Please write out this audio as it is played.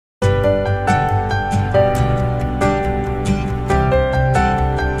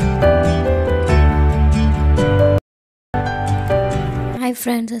Hi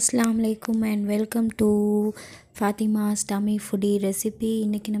friends, Assalamu alaikum and welcome to Fatima's Tummy Foodie recipe.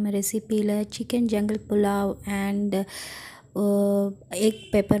 இன்னைக்கு நம்ம ரெசிபியில் chicken jungle pulao and egg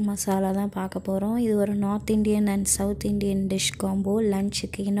pepper masala தான் பார்க்க போகிறோம். இது ஒரு north Indian and south Indian dish combo.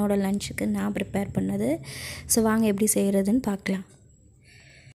 லஞ்சுக்கு என்னோடய லஞ்சுக்கு நான் ப்ரிப்பேர் பண்ணது. ஸோ வாங்க எப்படி செய்கிறதுன்னு பார்க்கலாம்.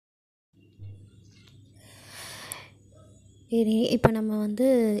 இப்போ நம்ம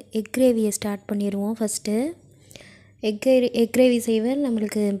எக் கிரேவியை ஸ்டார்ட் பண்ணிடுவோம். ஃபஸ்ட்டு எக் கிரேவி செய்வது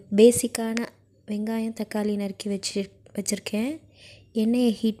நம்மளுக்கு பேசிக்கான வெங்காயம் தக்காளி நறுக்கி வச்சுருக்கேன்.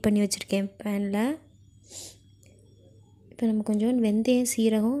 எண்ணெயை ஹீட் பண்ணி வச்சுருக்கேன் பேனில். இப்போ நம்ம கொஞ்சம் வெந்தயம்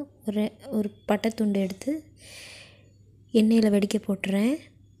சீரகம் ஒரு பட்டைத்துண்டு எடுத்து எண்ணெயில் வெடிக்க போட்டுறேன்.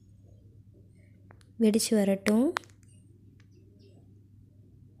 வெடித்து வரட்டும்.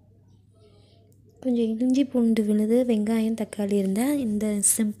 கொஞ்சம் இஞ்சி பூண்டு விழுது வெங்காயம் தக்காளி இருந்தால் இந்த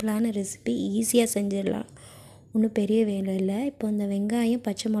சிம்பிளான ரெசிபி ஈஸியாக செஞ்சிடலாம். ஒன்றும் பெரிய வேலை இல்லை. இப்போ இந்த வெங்காயம்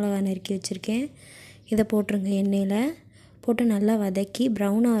பச்சை மிளகா நறுக்கி வச்சுருக்கேன். இதை போட்டுருங்க. எண்ணெயில் போட்டு நல்லா வதக்கி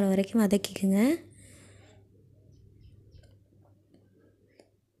ப்ரௌன் ஆகிற வரைக்கும் வதக்கிக்குங்க.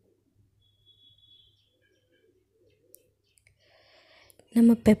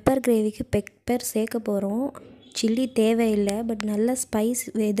 நம்ம பெப்பர் கிரேவிக்கு பெப்பர் சேர்க்க போகிறோம். சில்லி தேவையில்லை, பட் நல்ல ஸ்பைஸ்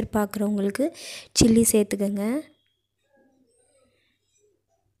எதிர்பார்க்குறவங்களுக்கு சில்லி சேர்த்துக்கோங்க.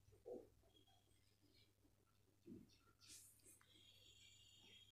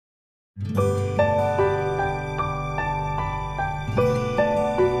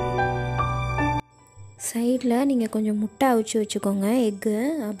 சைடில் நீங்கள் கொஞ்சம் முட்டை அவிச்சு வச்சுக்கோங்க. எக்கு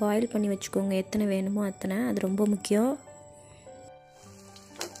பாயில் பண்ணி வச்சுக்கோங்க. எத்தனை வேணுமோ அத்தனை. அது ரொம்ப முக்கியம்.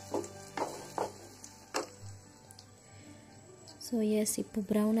 ஸோ எஸ், இப்போ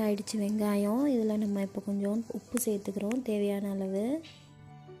ப்ரௌன் ஆகிடுச்சு வெங்காயம். இதில் நம்ம இப்போ கொஞ்சம் உப்பு சேர்த்துக்கிறோம் தேவையான அளவு.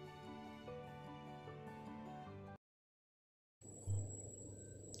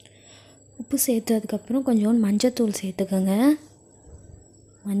 உப்பு சேர்த்ததுக்கப்புறம் கொஞ்சம் மஞ்சத்தூள் சேர்த்துக்கோங்க.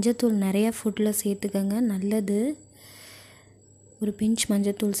 மஞ்சத்தூள் நிறையா ஃபுட்டில் சேர்த்துக்கோங்க, நல்லது. ஒரு பிஞ்ச்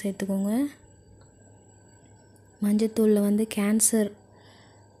மஞ்சத்தூள் சேர்த்துக்கோங்க. மஞ்சத்தூளில் கேன்சர்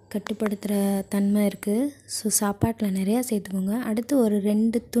கட்டுப்படுத்துகிற தன்மை இருக்குது. ஸோ சாப்பாட்டில் நிறையா சேர்த்துக்கோங்க. அடுத்து ஒரு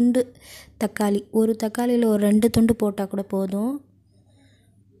 2 துண்டு தக்காளி. ஒரு தக்காளியில் ஒரு 2 துண்டு போட்டால் கூட போதும்.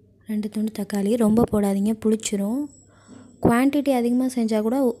 2 துண்டு தக்காளி ரொம்ப போடாதீங்க, புளிச்சிரும். குவான்டிட்டி அதிகமாக செஞ்சால்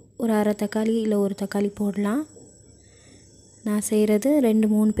கூட ஒரு அரை தக்காளி இல்லை ஒரு தக்காளி போடலாம். நான் செய்கிறது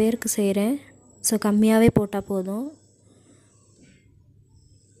 2-3 பேருக்கு செய்கிறேன். ஸோ கம்மியாகவே போட்டால் போதும்.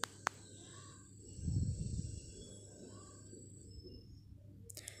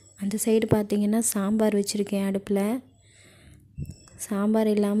 அந்த சைடு பார்த்திங்கன்னா சாம்பார் வச்சுருக்கேன் அடுப்பில்.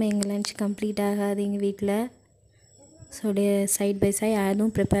 சாம்பார் இல்லாமல் எங்கள் லஞ்ச் கம்ப்ளீட் ஆகாது எங்கள் வீட்டில். ஸோ சைட் பை சைட்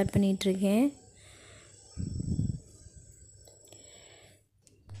அதுவும் ப்ரிப்பேர் பண்ணிகிட்ருக்கேன்.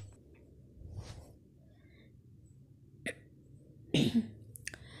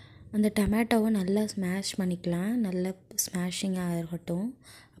 அந்த டொமேட்டோவை நல்லா ஸ்மாஷ் பண்ணிக்கலாம். நல்லா ஸ்மாஷிங் ஆகட்டும்.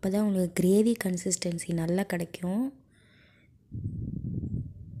 அப்போ தான் உங்களுக்கு கிரேவி கன்சிஸ்டன்சி நல்லா கிடைக்கும்.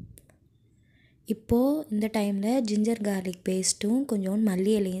 இப்போது இந்த டைமில் ஜிஞ்சர் கார்லிக் பேஸ்ட்டும் கொஞ்சம்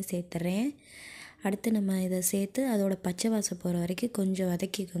மல்லி இலையும் சேர்த்துறேன். அடுத்து நம்ம இதை சேர்த்து அதோட பச்சை வாசம் போகிற வரைக்கும் கொஞ்சம்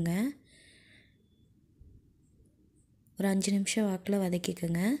வதக்கிக்கோங்க. ஒரு 5 நிமிஷம் வாக்கில்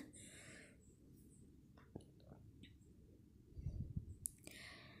வதக்கிக்கோங்க.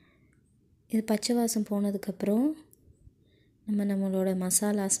 இது பச்சை வாசம் போனதுக்கப்புறம் நம்மளோட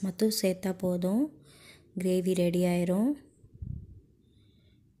மசாலாஸ் மட்டும் சேர்த்தா போதும், கிரேவி ரெடி ஆயிரும்.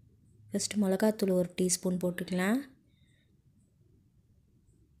 ஃபஸ்ட்டு மிளகாத்தூள் 1 டீஸ்பூன் போட்டுக்கலாம்.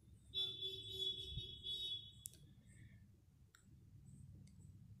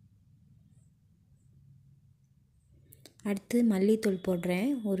 அடுத்து மல்லித்தூள் போடுறேன்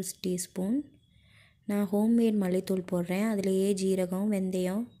 1 டீஸ்பூன். நான் ஹோம்மேட் மல்லித்தூள் போடுறேன். அதிலேயே ஜீரகம்,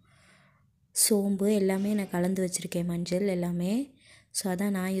 வெந்தயம், சோம்பு எல்லாமே நான் கலந்து வச்சுருக்கேன், மஞ்சள் எல்லாமே. ஸோ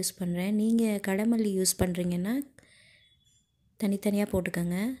அதான் நான் யூஸ் பண்ணுறேன். நீங்கள் கடமல்லி யூஸ் பண்ணுறீங்கன்னா தனித்தனியாக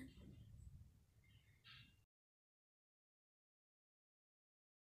போட்டுக்கோங்க.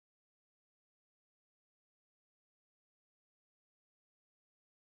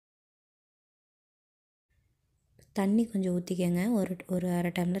 தண்ணி கொஞ்சம் ஊற்றிக்கங்க. ஒரு அரை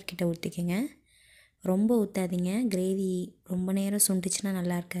டம்ளர் கிட்ட ஊற்றிக்கங்க. ரொம்ப ஊற்றாதீங்க, கிரேவி ரொம்ப நேரம் சுண்டுச்சுன்னா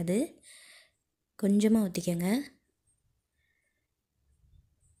நல்லா இருக்காது. கொஞ்சமாக ஊற்றிக்கங்க.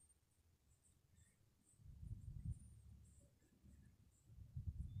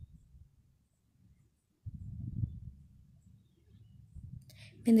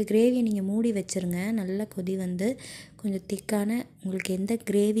 இந்த கிரேவியை நீங்கள் மூடி வச்சுருங்க. நல்லா கொதி கொஞ்சம் திக்கான உங்களுக்கு எந்த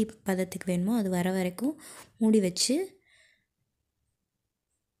கிரேவி பதத்துக்கு வேணுமோ அது வர வரைக்கும் மூடி வச்சு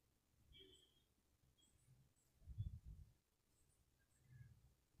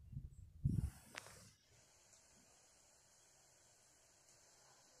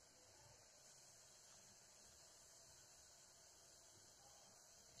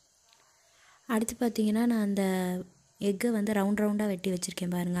அடுத்து பார்த்திங்கன்னா நான் அந்த எக்கை வந்து ரவுண்டாக வெட்டி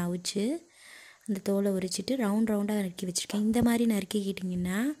வச்சுருக்கேன் பாருங்கள். அவிச்சு அந்த தோலை உரிச்சிட்டு ரவுண்டாக நறுக்கி வச்சுருக்கேன். இந்த மாதிரி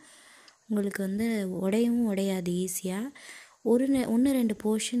நறுக்கிக்கிட்டிங்கன்னா உங்களுக்கு வந்து உடையாது ஈஸியாக. ஒன்று 2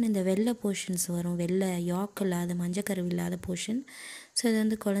 போர்ஷன் இந்த வெள்ளை போர்ஷன்ஸ் வரும், வெள்ளை யாக் இல்லாத மஞ்சக்கருவு இல்லாத போர்ஷன். ஸோ இது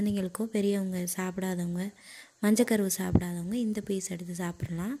வந்து குழந்தைங்களுக்கோ பெரியவங்க சாப்பிடாதவங்க, மஞ்சக்கருவு சாப்பிடாதவங்க இந்த பீஸ் எடுத்து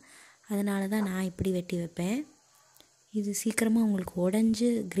சாப்பிட்லாம். அதனால தான் நான் இப்படி வெட்டி வைப்பேன். இது சீக்கிரமாக உங்களுக்கு உடஞ்சி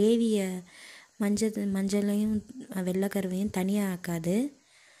கிரேவியை மஞ்சளையும் வெள்ளைக்கருவையும் தனியாக ஆக்காது.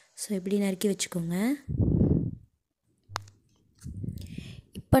 ஸோ இப்படி நறுக்கி வச்சுக்கோங்க.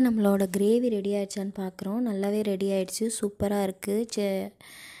 இப்போ நம்மளோட கிரேவி ரெடி ஆகிடுச்சான்னு பார்க்குறோம். நல்லாவே ரெடி ஆகிடுச்சு, சூப்பராக இருக்குது.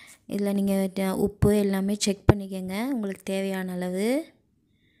 இதில் நீங்கள் உப்பு எல்லாமே செக் பண்ணிக்கோங்க உங்களுக்கு தேவையான அளவு.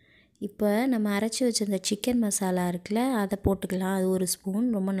 இப்போ நம்ம அரைச்சி வச்சுருந்த சிக்கன் மசாலா இருக்குல்ல, அதை போட்டுக்கலாம். அது 1 ஸ்பூன்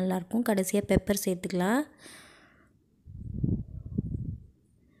ரொம்ப நல்லாயிருக்கும். கடைசியாக பெப்பர் சேர்த்துக்கலாம்.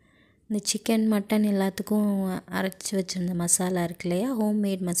 இந்த சிக்கன் மட்டன் எல்லாத்துக்கும் அரைச்சி வச்சுருந்த மசாலா இருக்கு இல்லையா,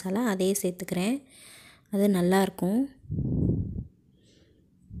 ஹோம்மேட் மசாலா, அதையே சேர்த்துக்கிறேன். அது நல்லாயிருக்கும்.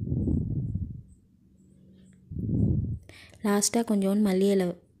 லாஸ்ட்டாக கொஞ்சோண்டு மல்லி இலை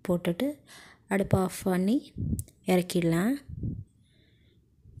போட்டுட்டு அடுப்பை ஆஃப் பண்ணி இறக்கிடலாம்.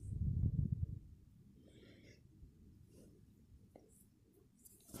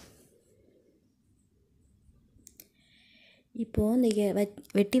 இப்போது இந்த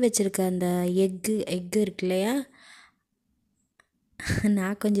வெட்டி வச்சுருக்க அந்த எக்கு இருக்கு இல்லையா,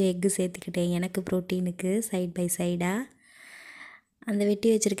 நான் கொஞ்சம் எக்கு சேர்த்துக்கிட்டேன் எனக்கு ப்ரோட்டீனுக்கு சைட் பை சைடாக. அந்த வெட்டி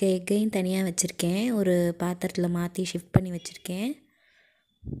வச்சுருக்க எக்கையும் தனியாக வச்சுருக்கேன், ஒரு பாத்திரத்தில் மாற்றி ஷிஃப்ட் பண்ணி வச்சுருக்கேன்.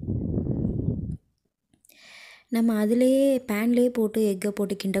 நம்ம அதிலேயே பேன்லேயே போட்டு எக்கை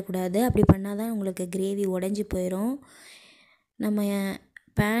போட்டு கிண்டக்கூடாது. அப்படி பண்ணால் தான் உங்களுக்கு கிரேவி உடஞ்சி போயிடும். நம்ம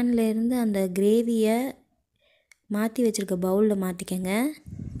பேன்லேருந்து அந்த கிரேவியை மாற்றி வச்சுருக்க பவுலில் மாற்றிக்கங்க.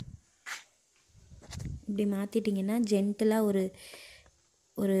 இப்படி மாற்றிட்டிங்கன்னா ஜென்டிலாக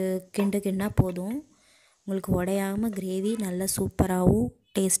ஒரு கிண்டுனா போதும். உங்களுக்கு உடையாமல் கிரேவி நல்லா சூப்பராகவும்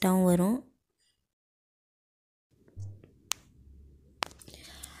டேஸ்ட்டாகவும் வரும்.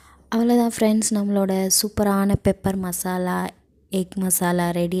 அவ்வளோதான் ஃப்ரெண்ட்ஸ், நம்மளோட சூப்பரான pepper masala egg masala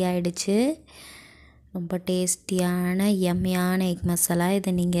ready ஆகிடுச்சு. ரொம்ப டேஸ்டியான யம்மியான எக் மசாலா.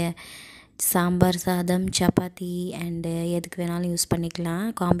 இதை நீங்கள் சாம்பார் சாதம், சப்பாத்தி அண்டு எதுக்கு வேணாலும் யூஸ் பண்ணிக்கலாம்.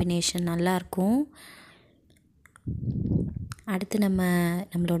 காம்பினேஷன் நல்லாயிருக்கும். அடுத்து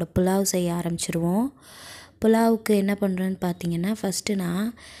நம்மளோட புலாவ் செய்ய ஆரம்பிச்சிருவோம். புலாவுக்கு என்ன பண்ணுறேன்னு பார்த்தீங்கன்னா, ஃபஸ்ட்டு நான்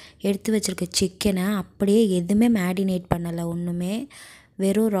எடுத்து வச்சுருக்க சிக்கனை அப்படியே எதுவுமே மேரினேட் பண்ணலை, ஒன்றுமே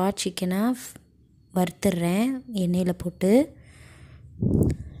வெறும் ரா சிக்கனாக வறுத்துடுறேன் எண்ணெயில் போட்டு.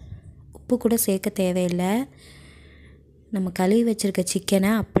 உப்பு கூட சேர்க்க தேவையில்லை. நம்ம கழுவி வச்சுருக்க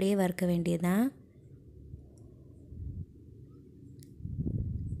சிக்கனை அப்படியே வறுக்க வேண்டியதுதான்.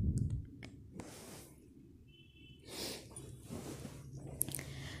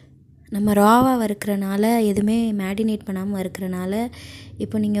 நம்ம ராவாக வறுக்கிறனால, எதுவுமே மேரினேட் பண்ணாமல் வறுக்கிறனால,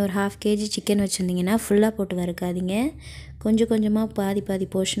 இப்போ நீங்கள் ஒரு 1/2 kg சிக்கன் வச்சுருந்தீங்கன்னா ஃபுல்லாக போட்டு வறுக்காதீங்க, கொஞ்சம் கொஞ்சமாக பாதி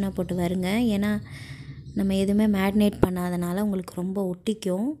போர்ஷனாக போட்டு வருங்க. ஏன்னா நம்ம எதுவுமே மேரினேட் பண்ணாதனால உங்களுக்கு ரொம்ப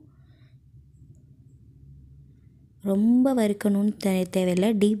ஒட்டிக்கும். ரொம்ப வறுக்கணும்னு தேவையில்லை,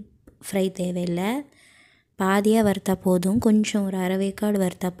 டீப் ஃப்ரை தேவையில்லை. பாதியாக வறுத்தா போதும், கொஞ்சம் ஒரு 1/2 வேக்காடு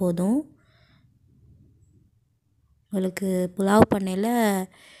வறுத்தா போதும். உங்களுக்கு புலாவ் பண்ணையில்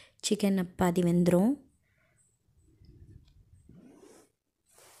சிக்கன் பாதி வெந்துடும்.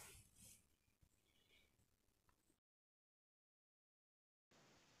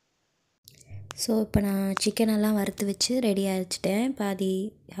 ஸோ இப்போ நான் சிக்கனெல்லாம் வறுத்து வச்சு ரெடியாக வச்சுட்டேன். பாதி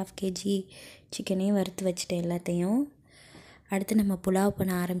 1/2 kg சிக்கனையும் வறுத்து வச்சுட்டேன் எல்லாத்தையும். அடுத்து நம்ம புலாவ்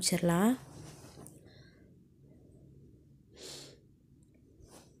பண்ண ஆரம்பிச்சிடலாம்.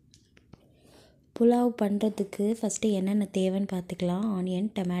 புலாவ் பண்ணுறதுக்கு ஃபஸ்ட்டு என்னென்ன தேவைன்னு பார்த்துக்கலாம். ஆனியன்,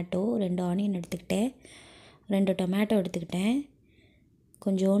 டொமேட்டோ, 2 ஆனியன் எடுத்துக்கிட்டேன், 2 டொமேட்டோ எடுத்துக்கிட்டேன்,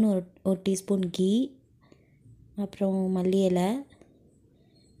 கொஞ்சோன்னு ஒரு டீஸ்பூன் கீ, அப்புறம் மல்லி இலை,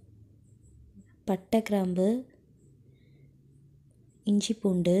 பட்டை, கிராம்பு, இஞ்சி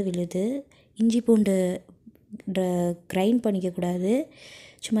பூண்டு விழுது. இஞ்சி பூண்டு கிரைண்ட் பண்ணிக்கக்கூடாது,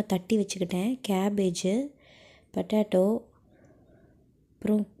 சும்மா தட்டி வச்சுக்கிட்டேன். கேபேஜு, பொட்டேட்டோ,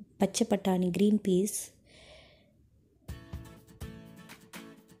 அப்புறம் பச்சை பட்டாணி, க்ரீன் பீஸ்,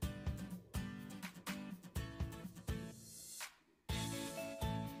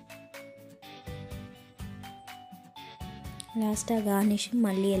 லாஸ்ட்டாக கார்னிஷிங்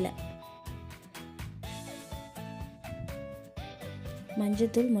மல்லி இலை,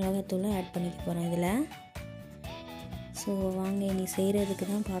 மஞ்சத்தூள், மிளகாத்தூளும் ஆட் பண்ணிக்க போகிறேன் இதில். ஸோ வாங்க இனி செய்கிறதுக்கு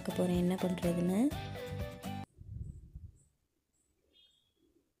தான் பார்க்க போகிறேன் என்ன பண்ணுறதுன்னு.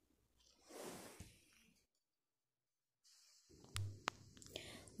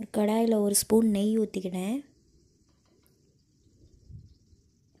 கடாயில் ஒரு ஸ்பூன் நெய் ஊற்றிக்கிட்டேன்.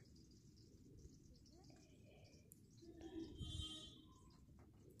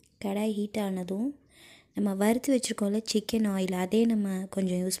 கடாய் ஹீட் ஆனதும் நம்ம வறுத்து வச்சுருக்கோம்ல சிக்கன் ஆயில், அதே நம்ம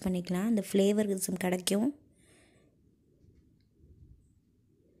கொஞ்சம் யூஸ் பண்ணிக்கலாம். அந்த ஃப்ளேவர் கிடைக்கும்.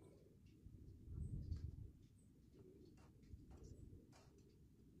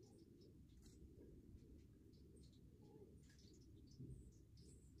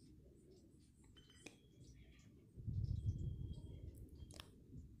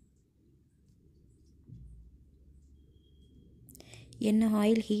 எண்ணெய்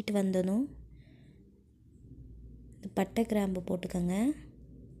ஆயில் ஹீட் வந்ததும் பட்டை கிராம்பு போட்டுக்கோங்க.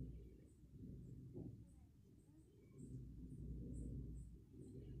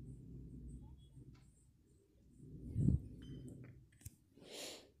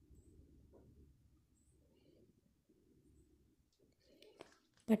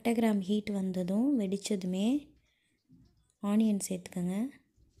 பட்டை கிராம்பு ஹீட் வந்ததும் வெடித்ததுமே ஆனியன் சேர்த்துக்கோங்க.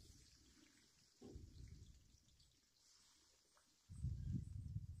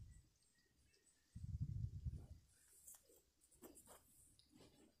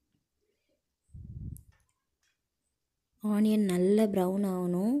 ஆனியன் நல்லா ப்ரௌன்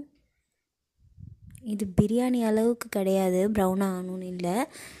ஆகணும். இது பிரியாணி அளவுக்கு கிடையாது, ப்ரௌன் ஆகணும்னு இல்லை.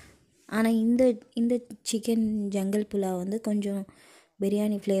 ஆனால் இந்த சிக்கன் ஜங்கல் புலாவ் வந்து கொஞ்சம்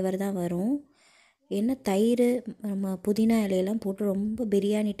பிரியாணி ஃப்ளேவர் தான் வரும். என்ன தயிர் நம்ம புதினா இலையெல்லாம் போட்டு ரொம்ப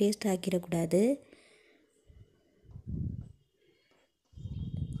பிரியாணி டேஸ்ட் ஆக்கிடக்கூடாது.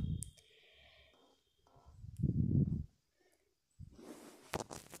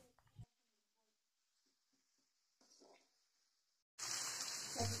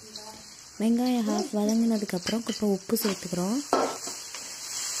 வெங்காயம் ஹாஃப் வதங்கினதுக்கப்புறம் இப்போ உப்பு சேர்த்துக்கிறோம்.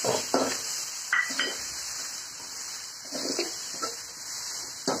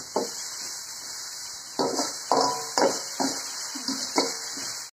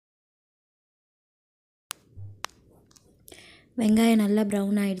 வெங்காயம் நல்லா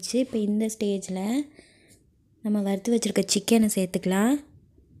ப்ரௌன் ஆகிடுச்சு. இப்போ இந்த ஸ்டேஜில் நம்ம வறுத்து வச்சுருக்க சிக்கனை சேர்த்துக்கலாம்.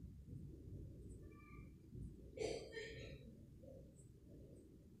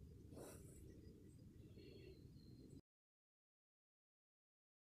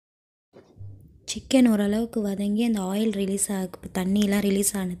 சிக்கன் ஓரளவுக்கு வதங்கி அந்த ஆயில் தண்ணியெலாம்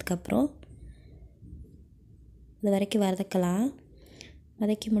ரிலீஸ் ஆனதுக்கப்புறம் இது வரைக்கும் வதக்கலாம்.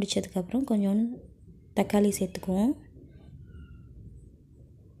 வதக்கி முடித்ததுக்கப்புறம் கொஞ்சம் தக்காளி சேர்த்துக்குவோம்.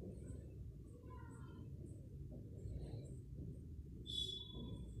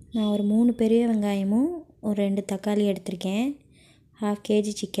 நான் ஒரு 3 பெரிய வெங்காயமும் ஒரு 2 தக்காளி எடுத்திருக்கேன். 1/2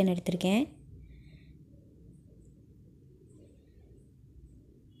 kg சிக்கன் எடுத்திருக்கேன்.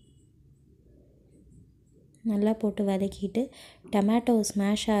 நல்லா போட்டு வதக்கிட்டு டொமேட்டோ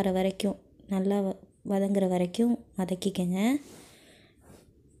ஸ்மாஷ் ஆகிற வரைக்கும் நல்லா வதங்குற வரைக்கும் வதக்கிக்கங்க.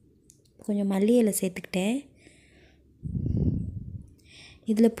 கொஞ்சம் மல்லி இலை சேர்த்துக்கிட்டேன்.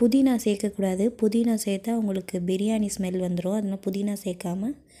 இதில் புதினா சேர்க்கக்கூடாது. புதினா சேர்த்தா உங்களுக்கு பிரியாணி ஸ்மெல் வந்துடும். அதனால் புதினா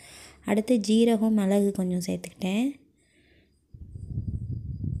சேர்க்காமல் அடுத்து ஜீரகம் மிளகு கொஞ்சம் சேர்த்துக்கிட்டேன்.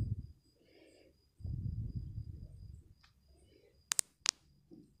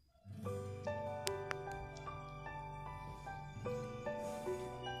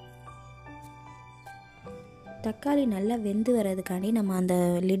 தக்காளி நல்லா வெந்து வர்றதுக்காண்டி நம்ம அந்த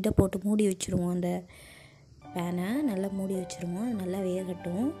லிட்டை போட்டு மூடி வச்சுருவோம். அந்த பேனை நல்லா மூடி வச்சுருவோம். அது நல்லா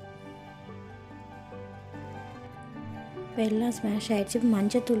வேகட்டும். இப்போ எல்லாம் ஸ்மாஷ் ஆகிடுச்சு. இப்போ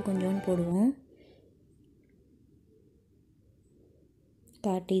மஞ்சத்தூள் கொஞ்சோண்டு போடுவோம்.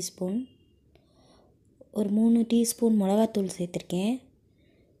 1/4 டீஸ்பூன். ஒரு 3 டீஸ்பூன் மிளகாத்தூள் சேர்த்துருக்கேன்.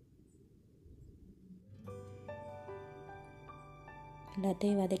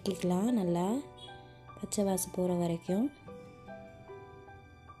 எல்லாத்தையும் வதக்கிக்கலாம் நல்லா பச்சை வாசம் போகிற வரைக்கும்.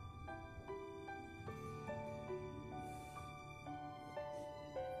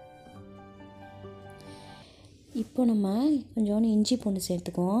 இப்போ நம்ம கொஞ்சோண்டு இஞ்சி பூண்டு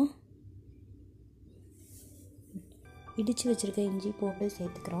சேர்த்துக்குவோம். இடித்து வச்சுருக்க இஞ்சி பூண்டு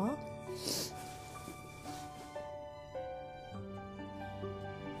சேர்த்துக்கிறோம்.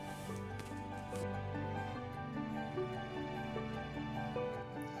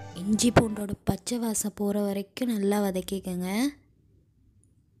 இஞ்சி பூண்டோட பச்சை வாசம் போகிற வரைக்கும் நல்லா வதக்கிக்கங்க.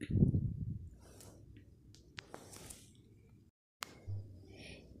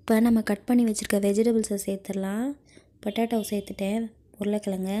 இப்போ நம்ம கட் பண்ணி வச்சுருக்க வெஜிடபிள்ஸை சேர்த்துடலாம். பொட்டேட்டோ சேர்த்துட்டேன்,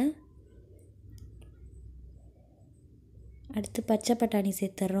 உருளைக்கிழங்கு. அடுத்து பச்சை பட்டாணி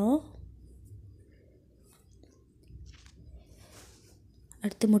சேர்த்துட்றோம்.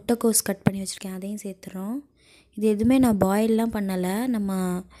 அடுத்து முட்டைக்கோஸ் கட் பண்ணி வச்சுருக்கேன், அதையும் சேர்த்துறோம். இது எதுவுமே நான் பாயிலெலாம் பண்ணலை, நம்ம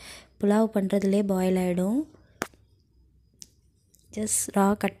புலாவ் பண்ணுறதுலே பாயில் ஆகிடும். ஜஸ்ட் ரா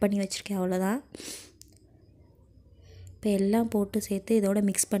கட் பண்ணி வச்சுருக்கேன், அவ்வளோதான். இப்போ எல்லாம் போட்டு சேர்த்து இதோட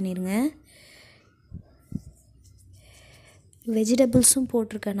மிக்ஸ் பண்ணிடுங்க. வெஜிடபிள்ஸும்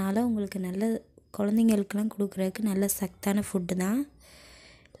போட்டிருக்கனால உங்களுக்கு நல்ல குழந்தைங்களுக்கெல்லாம் கொடுக்குறதுக்கு நல்ல சத்தான ஃபுட்டு தான்.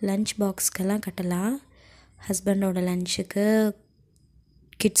 லன்ச் பாக்ஸ்க்கெல்லாம் கட்டலாம், ஹஸ்பண்டோட லன்ச்சுக்கு,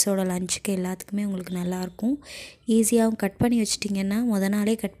 கிட்ஸோட லன்ச்சுக்கு, எல்லாத்துக்குமே உங்களுக்கு நல்லாயிருக்கும். ஈஸியாகவும் கட் பண்ணி வச்சிட்டிங்கன்னா,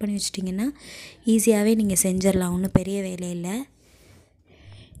 நாளே கட் பண்ணி வச்சிட்டிங்கன்னா ஈஸியாகவே நீங்கள் செஞ்சிடலாம், ஒன்றும் பெரிய வேலை இல்லை.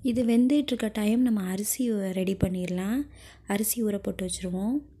 இது வெந்துட்டுருக்க டைம் நம்ம அரிசி ரெடி பண்ணிடலாம். அரிசி ஊற போட்டு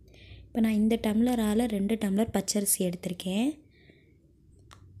வச்சுருவோம். இப்போ நான் இந்த டம்ளரால் 2 டம்ளர் பச்சரிசி எடுத்திருக்கேன்.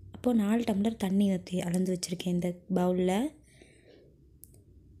 அப்போது 4 டம்ளர் தண்ணி ஊற்றி அளந்து வச்சுருக்கேன் இந்த பவுலில்.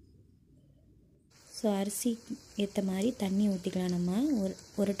 ஸோ அரிசி ஏற்ற மாதிரி தண்ணி ஊற்றிக்கலாம். நம்ம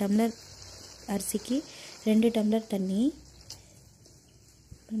ஒரு டம்ளர் அரிசிக்கு 2 டம்ளர் தண்ணி.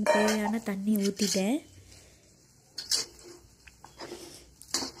 நமக்கு தேவையான தண்ணி ஊற்றிட்டேன்.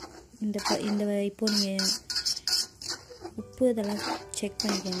 இந்த இப்போது நீங்கள் உப்பு இதெல்லாம் செக்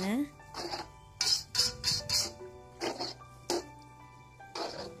பண்ணிக்கோங்க.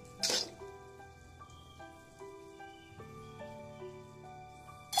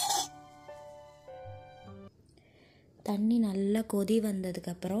 தண்ணி நல்லா கொதி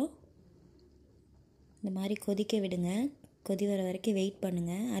வந்ததுக்கப்புறம் இந்த மாதிரி கொதிக்க விடுங்க. கொதி வர வரைக்கும் வெயிட்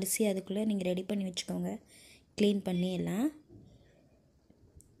பண்ணுங்கள். அரிசி அதுக்குள்ளே நீங்கள் ரெடி பண்ணி வச்சுக்கோங்க, க்ளீன் பண்ணி எல்லாம்.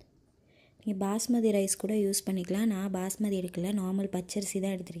 நீங்கள் பாஸ்மதி ரைஸ் கூட யூஸ் பண்ணிக்கலாம். நான் பாஸ்மதி எடுக்கல, நார்மல் பச்சரிசி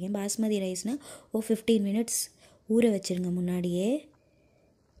தான் எடுத்துருக்கேன். பாஸ்மதி ரைஸ்னால் 15 மினிட்ஸ் ஊற வச்சுருங்க முன்னாடியே.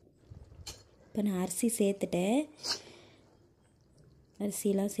 இப்போ நான் அரிசி சேர்த்துட்டேன்,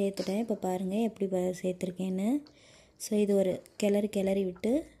 அரிசிலாம் சேர்த்துட்டேன். இப்போ பாருங்கள் எப்படி சேர்த்துருக்கேன்னு. ஸோ இது ஒரு கிளறி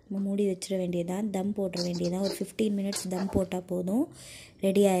விட்டு நம்ம மூடி வச்சிட வேண்டியதான், தம் போட்டுற வேண்டியதான். ஒரு 15 மினிட்ஸ் தம் போட்டால் போதும்,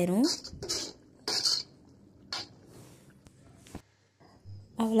 ரெடி ஆயிரும்.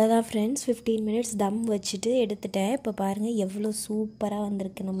 அவ்வளோதான் ஃப்ரெண்ட்ஸ், 15 மினிட்ஸ் தம் வச்சுட்டு எடுத்துட்டேன். இப்போ பாருங்கள் எவ்வளோ சூப்பராக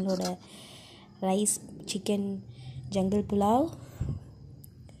வந்திருக்கு நம்மளோட ரைஸ் சிக்கன் ஜங்கிள் புலாவ்.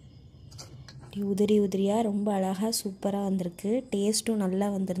 உதிரி உதிரியாக ரொம்ப அழகாக சூப்பராக வந்திருக்கு. டேஸ்ட்டும் நல்லா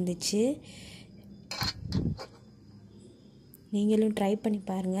வந்துருந்துச்சு. நீங்களும் ட்ரை பண்ணி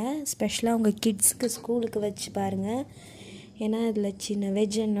பாருங்கள். ஸ்பெஷலாக உங்கள் கிட்ஸுக்கு ஸ்கூலுக்கு வச்சு பாருங்கள். ஏன்னா இதில் சின்ன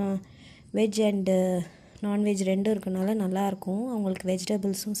வெஜ் அண்டு நான்வெஜ் ரெண்டும் இருக்கனால நல்லாயிருக்கும். அவங்களுக்கு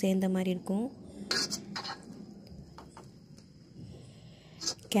வெஜிடபிள்ஸும் சேர்ந்த மாதிரி இருக்கும்.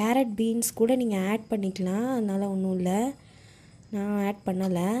 கேரட் பீன்ஸ் கூட நீங்கள் ஆட் பண்ணிக்கலாம், அதனால் ஒன்றும் இல்லை. நான் ஆட்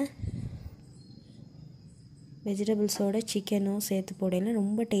பண்ணலை. வெஜிடபிள்ஸோட சிக்கனும் சேர்த்து போடையில்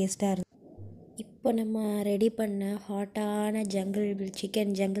ரொம்ப டேஸ்ட்டாக இருக்கும். இப்போ நம்ம ரெடி பண்ண ஹாட்டான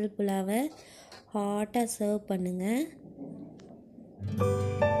சிக்கன் ஜங்கிள் புலாவை ஹாட்டாக சர்வ் பண்ணுங்கள்.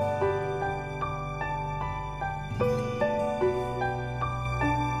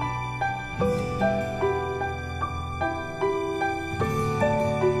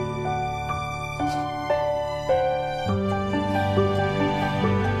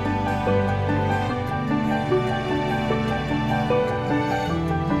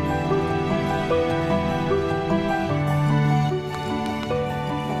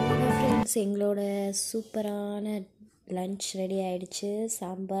 எங்களோட சூப்பரான லன்ச் ரெடி ஆகிடுச்சு.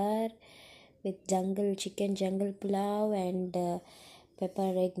 Sambar with chicken jungle pulao and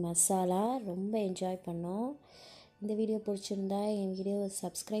pepper egg masala. ரொம்ப என்ஜாய் பண்ணோம். இந்த வீடியோ பிடிச்சிருந்தா என் வீடியோவை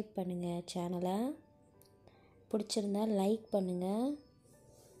சப்ஸ்கிரைப் பண்ணுங்கள், சேனலை பிடிச்சிருந்தா லைக் பண்ணுங்கள்,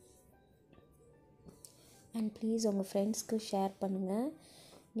 அண்ட் ப்ளீஸ் உங்கள் ஃப்ரெண்ட்ஸ்க்கு ஷேர் பண்ணுங்கள்.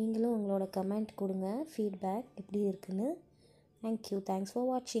 நீங்களும் உங்களோட கமெண்ட் கொடுங்க, ஃபீட்பேக் எப்படி இருக்குன்னு. தேங்க்யூ, தேங்க்ஸ் ஃபார்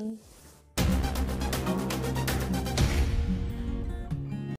வாட்சிங்.